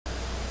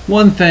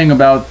One thing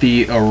about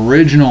the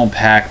original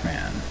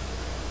Pac-Man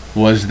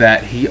was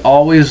that he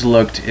always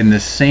looked in the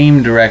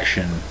same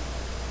direction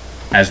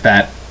as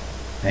that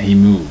he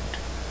moved.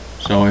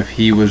 So if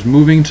he was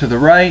moving to the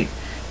right,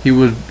 he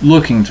was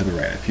looking to the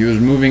right. If he was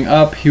moving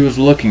up, he was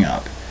looking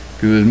up.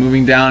 If he was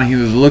moving down, he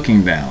was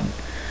looking down.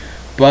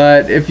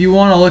 But if you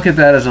want to look at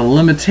that as a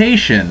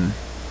limitation,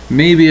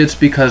 maybe it's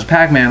because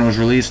Pac-Man was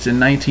released in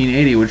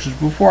 1980, which is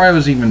before I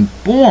was even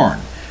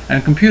born.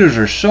 And computers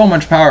are so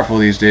much powerful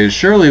these days,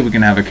 surely we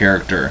can have a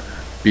character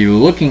be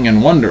looking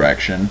in one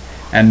direction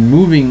and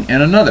moving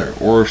in another,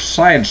 or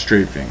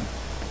side-strafing,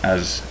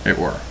 as it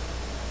were.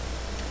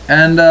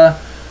 And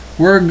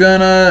we're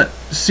gonna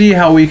see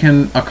how we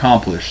can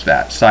accomplish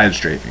that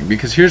side-strafing,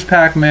 because here's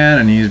Pac-Man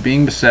and he's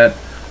being beset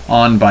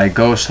on by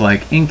ghosts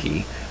like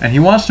Inky, and he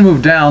wants to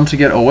move down to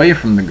get away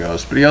from the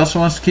ghost, but he also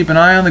wants to keep an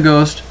eye on the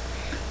ghost,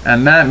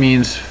 and that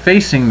means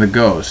facing the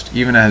ghost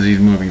even as he's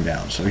moving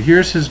down. So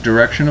here's his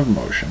direction of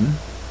motion.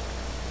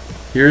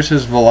 Here's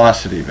his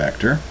velocity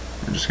vector.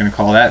 We're just going to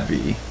call that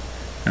V.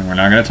 And we're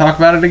not going to talk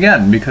about it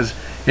again because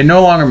it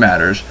no longer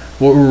matters.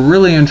 What we're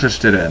really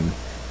interested in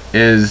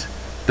is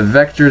the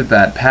vector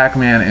that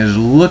Pac-Man is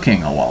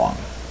looking along.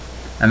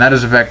 And that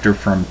is a vector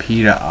from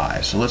P to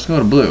I. So let's go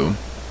to blue.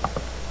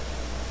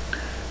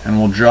 And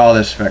we'll draw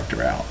this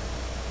vector out.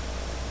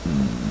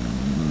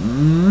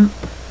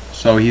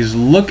 So he's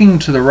looking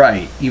to the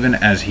right even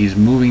as he's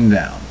moving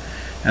down.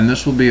 And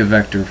this will be a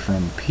vector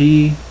from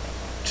P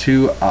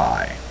to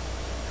I.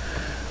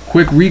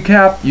 Quick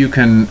recap, you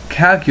can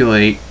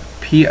calculate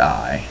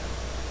Pi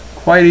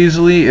quite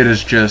easily. It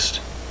is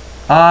just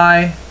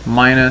I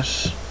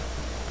minus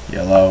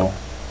yellow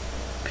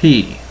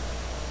P.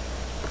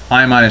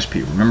 I minus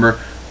P. Remember,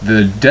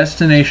 the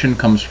destination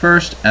comes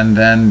first and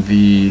then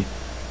the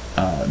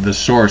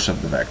source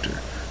of the vector.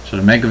 So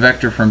to make a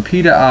vector from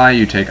P to I,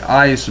 you take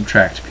I, you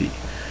subtract P.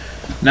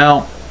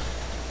 Now,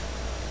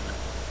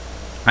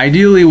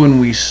 ideally when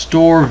we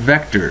store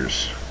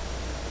vectors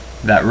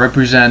that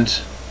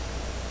represent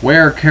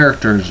where a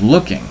character is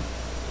looking,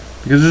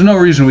 because there's no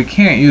reason we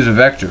can't use a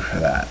vector for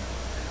that.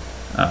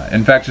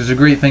 In fact, it's a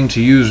great thing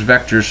to use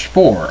vectors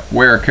for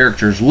where a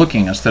character is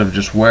looking instead of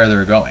just where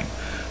they're going.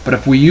 But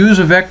if we use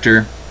a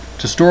vector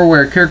to store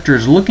where a character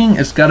is looking,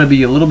 it's got to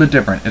be a little bit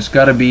different. It's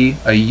got to be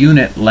a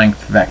unit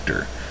length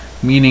vector,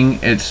 meaning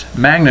its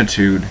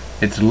magnitude,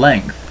 its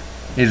length,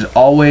 is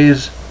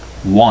always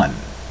 1.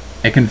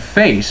 It can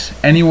face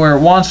anywhere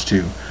it wants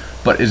to,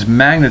 but its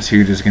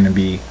magnitude is going to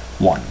be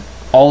 1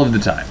 all of the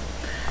time.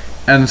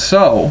 And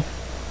so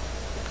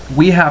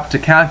we have to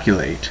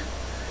calculate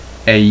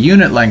a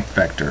unit length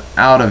vector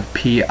out of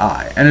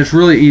Pi, and it's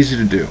really easy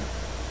to do.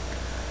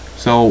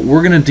 So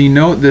we're going to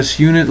denote this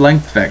unit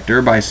length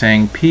vector by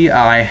saying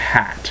Pi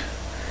hat.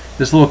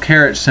 This little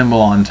caret symbol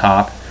on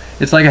top,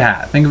 it's like a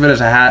hat. Think of it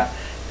as a hat,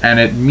 and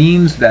it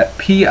means that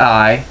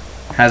Pi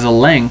has a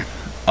length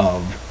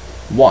of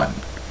 1.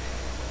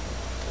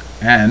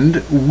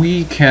 And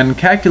we can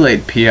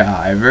calculate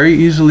Pi very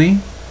easily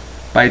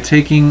by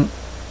taking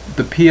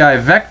the Pi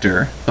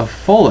vector, the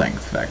full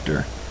length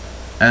vector,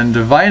 and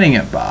dividing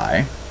it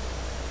by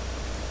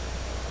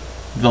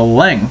the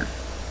length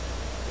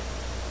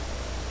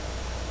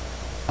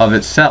of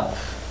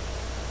itself.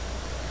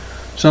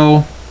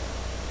 So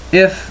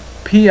if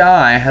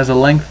Pi has a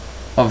length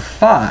of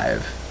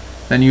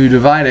 5, then you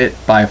divide it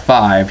by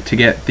 5 to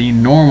get the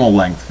normal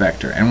length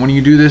vector. And when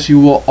you do this, you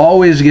will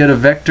always get a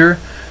vector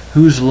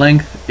whose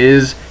length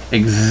is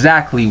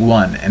exactly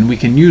 1, and we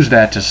can use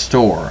that to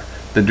store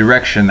the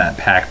direction that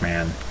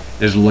Pac-Man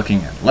is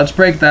looking in. Let's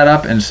break that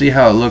up and see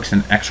how it looks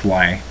in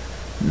XY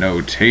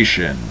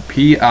notation.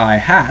 Pi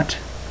hat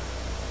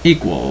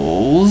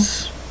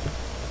equals,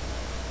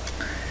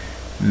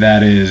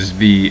 that is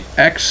the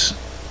x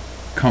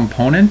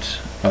component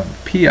of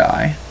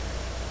Pi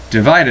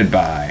divided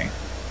by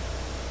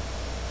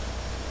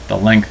the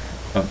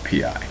length of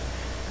Pi.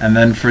 And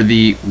then for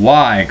the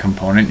y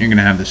component, you're going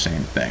to have the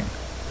same thing.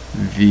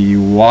 The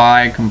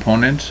y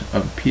component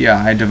of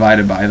Pi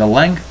divided by the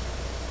length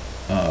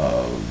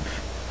of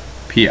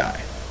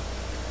Pi.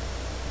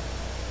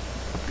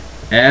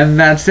 And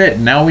that's it.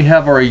 Now we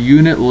have our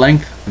unit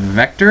length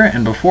vector,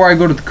 and before I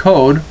go to the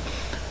code,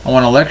 I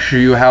want to lecture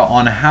you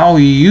on how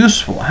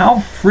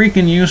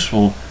freaking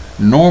useful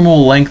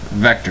normal length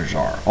vectors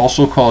are.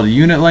 Also called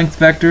unit length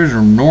vectors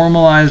or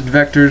normalized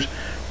vectors.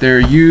 They're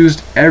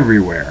used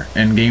everywhere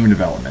in game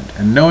development,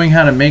 and knowing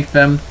how to make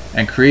them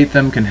and create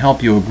them can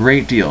help you a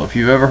great deal. If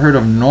you've ever heard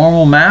of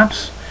normal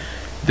maps,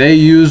 they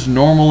use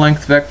normal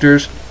length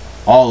vectors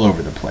all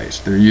over the place.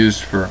 They're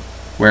used for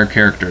where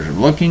characters are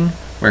looking,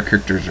 where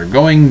characters are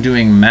going,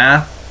 doing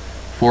math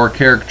for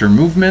character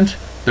movement.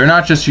 They're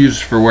not just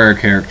used for where a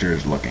character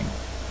is looking.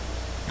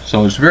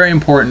 So it's very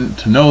important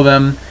to know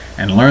them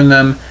and learn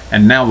them,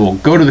 and now we'll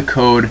go to the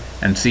code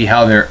and see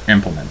how they're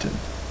implemented.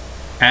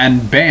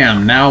 And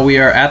bam, now we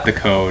are at the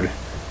code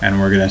and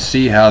we're going to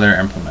see how they're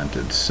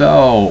implemented.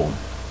 So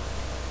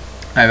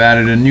I've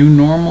added a new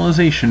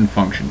normalization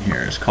function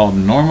here. It's called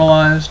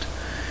normalized.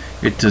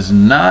 It does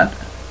not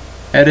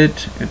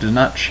edit, it does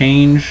not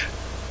change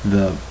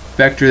the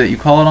vector that you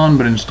call it on,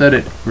 but instead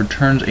it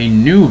returns a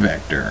new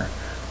vector,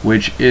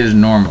 which is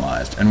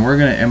normalized. And we're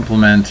going to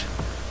implement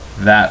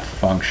that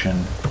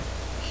function.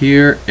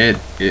 Here it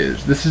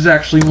is. This is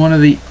actually one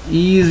of the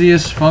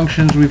easiest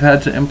functions we've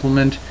had to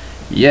implement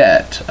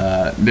yet.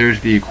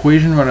 There's the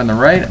equation right on the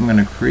right. I'm going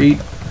to create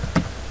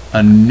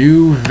a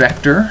new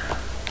vector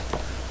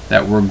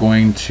that we're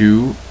going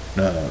to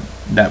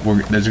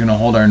that's going to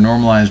hold our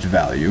normalized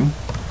value.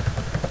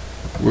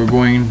 We're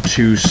going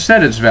to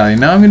set its value.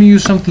 Now I'm going to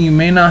use something you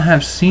may not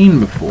have seen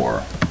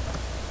before.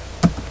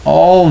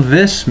 All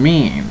this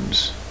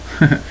means,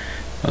 that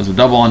was a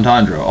double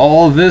entendre.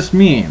 All this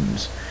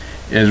means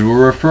is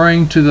we're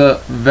referring to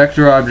the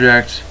vector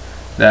object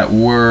that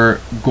we're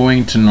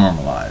going to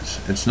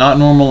normalize. It's not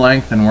normal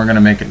length, and we're going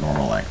to make it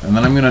normal length. And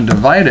then I'm going to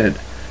divide it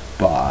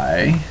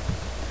by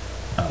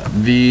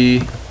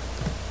the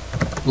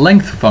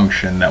length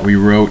function that we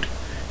wrote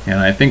in,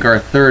 I think, our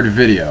third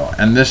video.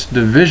 And this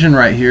division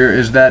right here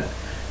is that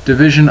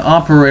division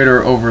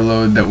operator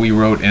overload that we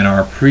wrote in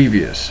our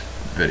previous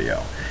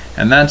video.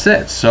 And that's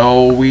it.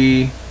 So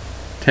we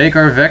take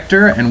our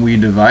vector and we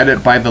divide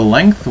it by the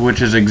length,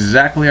 which is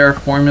exactly our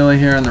formula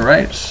here on the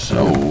right.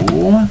 So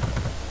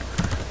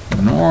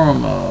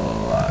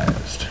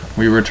normalized.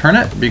 We return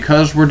it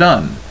because we're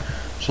done.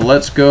 So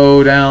let's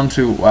go down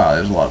to, wow,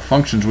 there's a lot of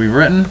functions we've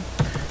written.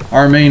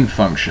 Our main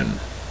function.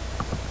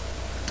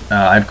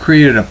 I've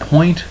created a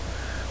point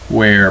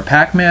where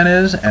Pac-Man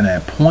is and a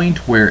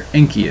point where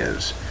Inky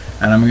is.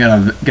 And I'm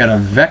going to get a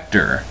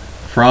vector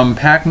from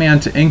Pac-Man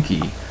to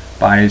Inky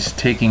by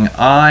taking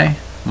I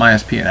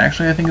minus P. And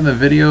actually, I think in the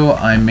video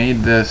I made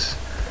this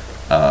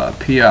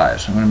PI.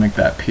 So I'm going to make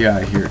that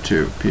PI here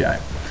too, PI.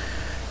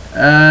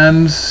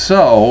 And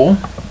so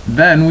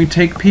then we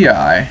take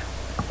PI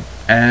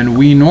and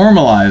we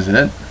normalize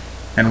it,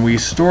 and we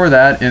store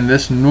that in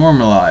this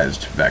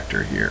normalized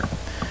vector here.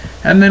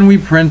 And then we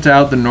print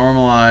out the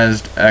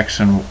normalized x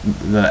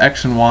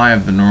and y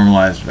of the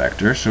normalized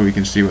vector, so we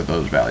can see what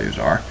those values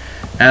are,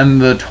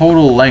 and the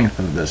total length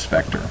of this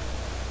vector.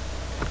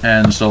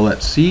 And so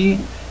let's see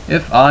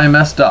if I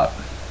messed up.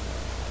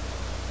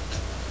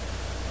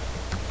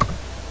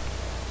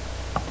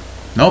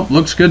 Nope,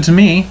 looks good to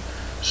me.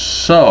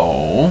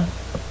 So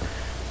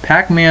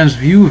Pac-Man's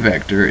view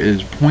vector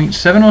is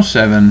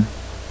 0.707,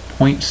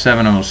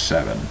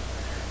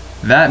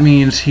 0.707. That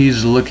means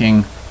he's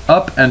looking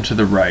up and to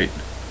the right,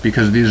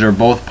 because these are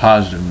both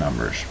positive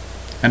numbers.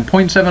 And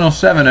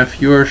 0.707,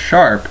 if you're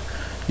sharp,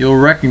 you'll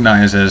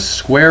recognize as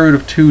square root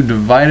of 2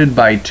 divided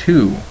by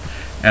 2.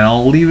 And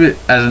I'll leave it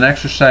as an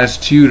exercise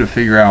to you to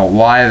figure out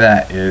why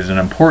that is an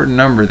important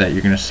number that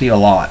you're going to see a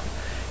lot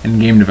in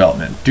game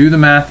development. Do the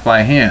math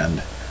by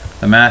hand,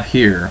 the math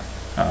here.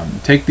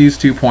 Take these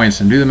 2 points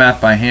and do the math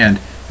by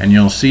hand, and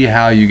you'll see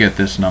how you get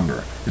this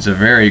number. It's a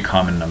very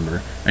common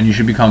number, and you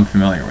should become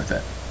familiar with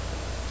it.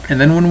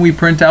 And then when we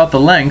print out the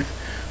length,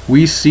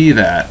 we see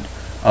that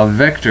a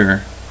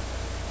vector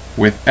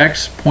with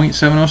x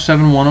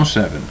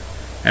 0.707107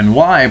 and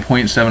y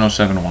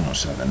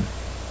 0.707107,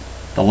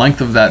 the length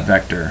of that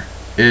vector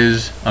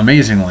is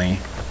amazingly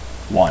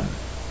 1.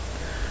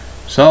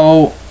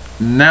 So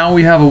now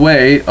we have a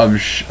way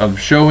of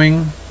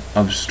storing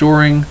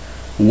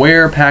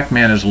where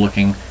Pac-Man is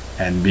looking,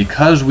 and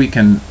because we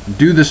can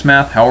do this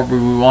math however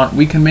we want,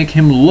 we can make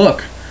him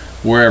look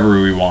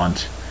wherever we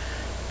want.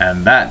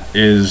 And that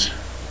is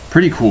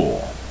pretty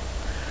cool.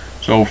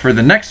 So for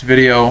the next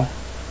video,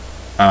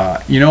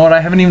 you know what,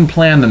 I haven't even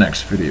planned the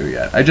next video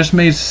yet. I just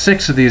made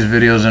 6 of these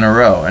videos in a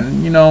row,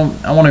 and you know,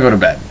 I want to go to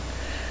bed.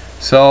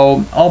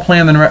 So I'll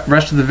plan the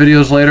rest of the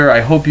videos later.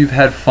 I hope you've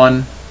had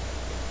fun,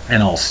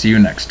 and I'll see you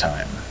next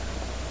time.